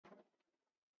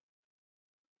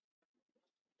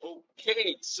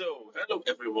Okay, so hello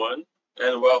everyone,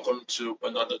 and welcome to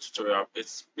another tutorial.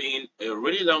 It's been a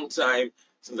really long time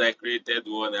since I created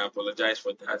one. I apologize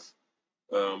for that.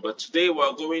 But today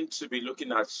we're going to be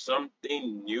looking at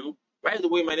something new. By the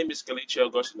way, my name is Kelechi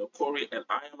Augustine Okori, and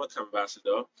I am a Canva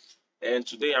ambassador. And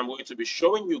today I'm going to be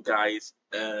showing you guys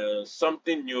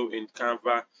something new in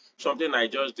Canva, something I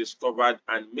just discovered,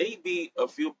 and maybe a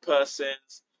few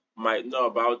persons might know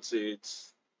about it,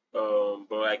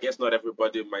 but I guess not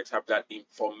everybody might have that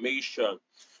information.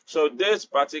 So this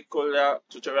particular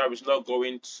tutorial is not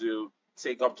going to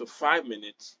take up to 5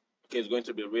 minutes. Okay, it's going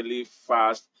to be really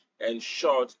fast and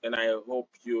short, and I hope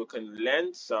you can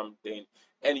learn something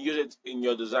and use it in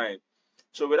your design.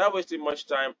 So without wasting much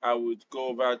time, I would go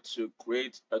over to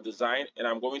create a design, and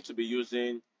I'm going to be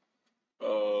using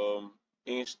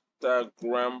Instagram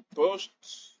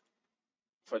posts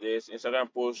for this.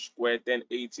 Instagram post square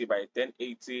 1080 by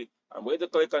 1080. I'm going to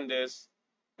click on this,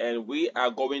 and we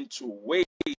are going to wait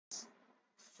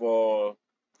for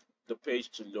the page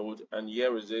to load. And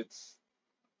here is it.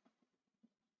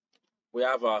 We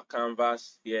have our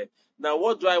canvas here. Now,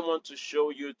 what do I want to show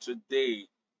you today?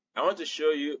 I want to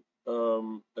show you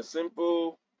a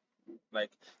simple, like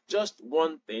just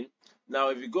one thing. Now,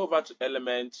 if you go over to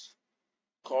elements,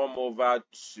 come over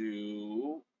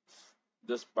to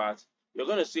this part, you're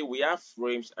going to see we have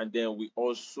frames and then we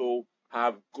also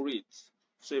have grids.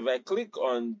 So if I click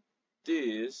on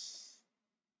this,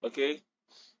 okay,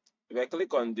 if I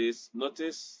click on this,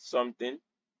 notice something.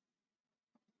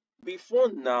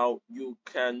 Before now, you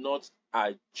cannot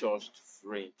adjust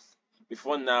frames.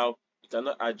 Before now, you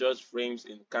cannot adjust frames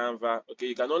in Canva. Okay,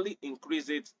 you can only increase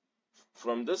it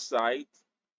from this side,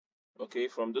 okay,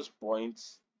 from this point,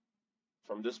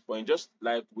 just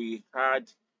like we had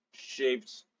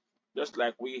shapes, just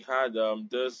like we had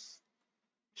this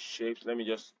shapes. Let me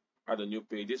just add a new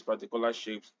page. This particular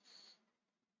shapes,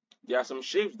 there are some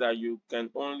shapes that you can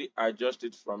only adjust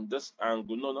it from this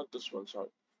angle. No, not this one, sorry.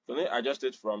 You can only adjust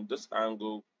it from this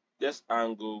angle, this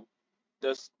angle,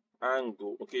 this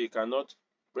angle. Okay, you cannot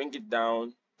bring it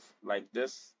down like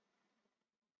this.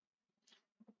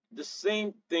 The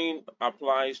same thing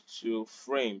applies to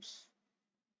frames.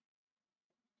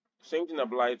 Same thing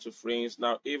applies to frames.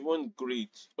 Now, even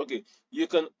grids. Okay, you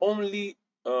can only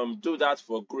do that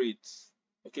for grids.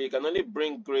 Okay, you can only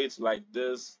bring grids like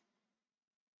this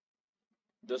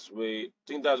way. I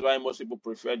think that's why most people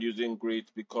preferred using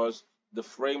grids because the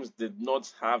frames did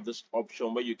not have this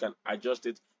option where you can adjust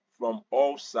it from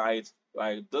all sides.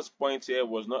 Like this point here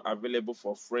was not available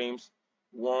for frames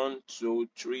one, two,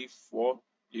 three, four.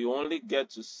 You only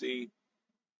get to see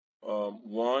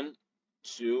one,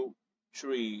 two,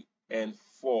 three, and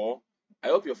four. I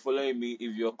hope you're following me.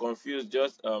 If you're confused,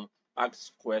 just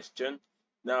ask question.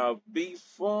 Now,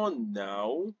 before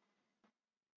now,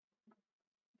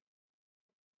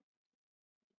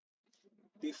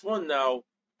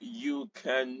 you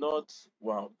cannot.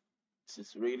 Wow, this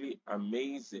is really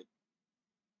amazing.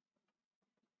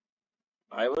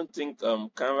 I don't think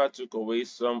Canva took away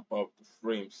some of the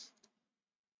frames.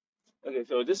 Okay,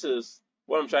 so this is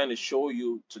what I'm trying to show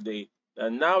you today.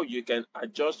 And now you can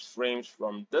adjust frames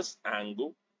from this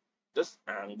angle, this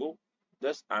angle,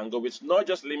 this angle. It's not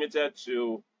just limited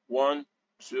to one,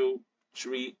 two,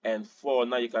 three, and four.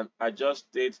 Now you can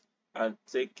adjust it and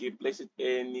take it, place it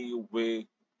any way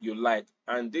you like.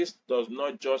 And this does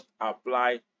not just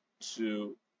apply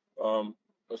to a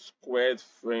squared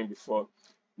frame before.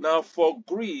 Now for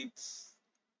grids,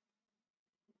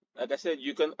 like I said,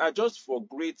 you can adjust for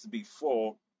grids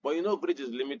before, but you know grid is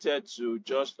limited to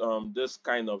just this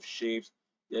kind of shapes.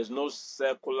 There's no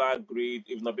circular grid.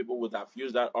 If not, people would have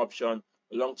used that option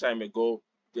a long time ago.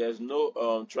 There's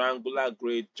no triangular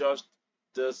grid, just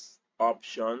this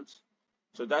options.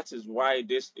 So that is why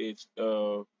this is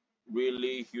a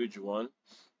really huge one.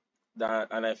 That,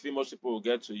 and I feel most people will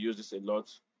get to use this a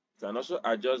lot. You can also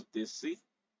adjust this. See,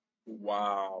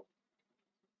 wow,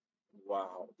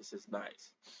 wow, this is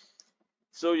nice.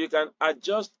 So you can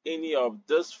adjust any of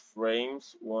these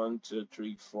frames, one, two,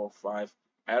 three, four, five.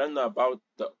 I don't know about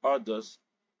the others,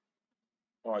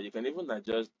 or you can even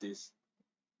adjust this.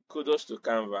 Kudos to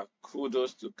Canva.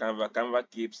 Kudos to Canva. Canva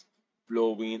keeps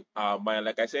blowing our mind.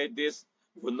 Like I said, this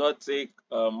will not take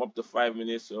up to 5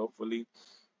 minutes, so hopefully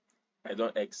I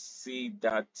don't exceed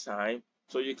that time.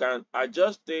 So you can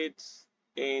adjust it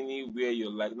anywhere you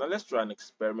like. Now let's try an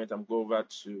experiment. I'm going over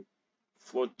to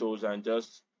photos and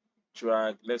just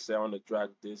drag. Let's say I want to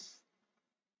drag this.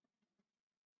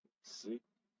 See,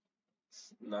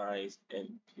 it's nice and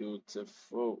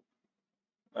beautiful.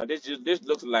 Now this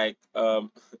looks like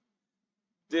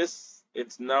this.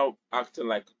 It's now acting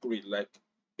like a grid. Like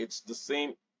it's the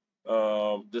same.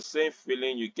 the same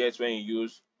feeling you get when you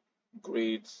use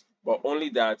grids, but only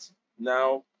that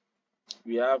now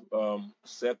we have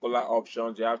circular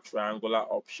options, you have triangular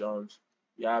options,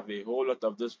 you have a whole lot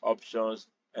of these options,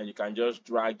 and you can just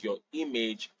drag your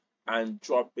image and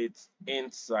drop it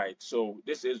inside. So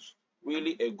this is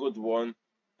really a good one,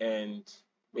 and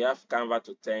we have Canva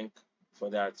to thank for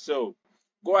that. So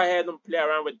go ahead and play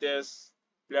around with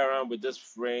these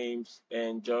frames,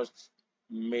 and just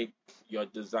make your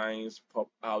designs pop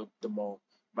out the more.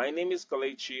 My name is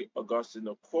Kalechi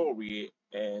Augustino Corey,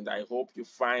 and I hope you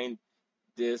find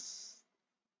this.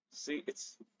 See,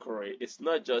 it's great. It's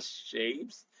not just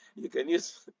shapes. You can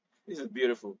use this is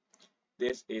beautiful.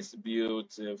 This is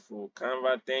beautiful.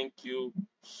 Canva, thank you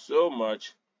so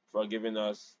much for giving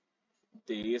us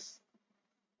this.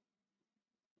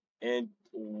 And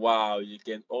wow, you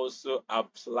can also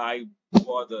apply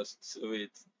borders to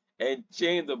it and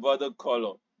change the border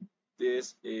color.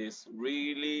 This is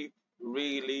really,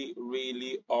 really,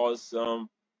 really awesome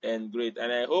and great.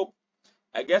 And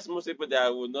I guess most people that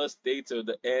will not stay till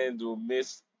the end will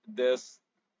miss this.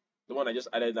 The one I just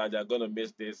added now, they're gonna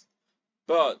miss this.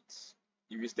 But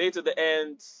if you stay to the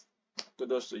end,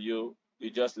 kudos to you.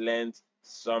 You just learned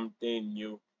something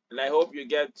new. And I hope you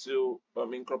get to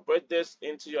incorporate this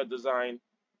into your design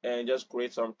and just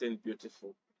create something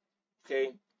beautiful.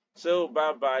 Okay. So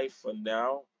bye bye for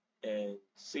now, and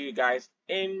see you guys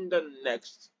in the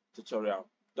next tutorial.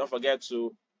 Don't forget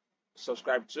to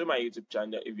subscribe to my YouTube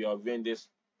channel if you are viewing this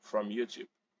from YouTube.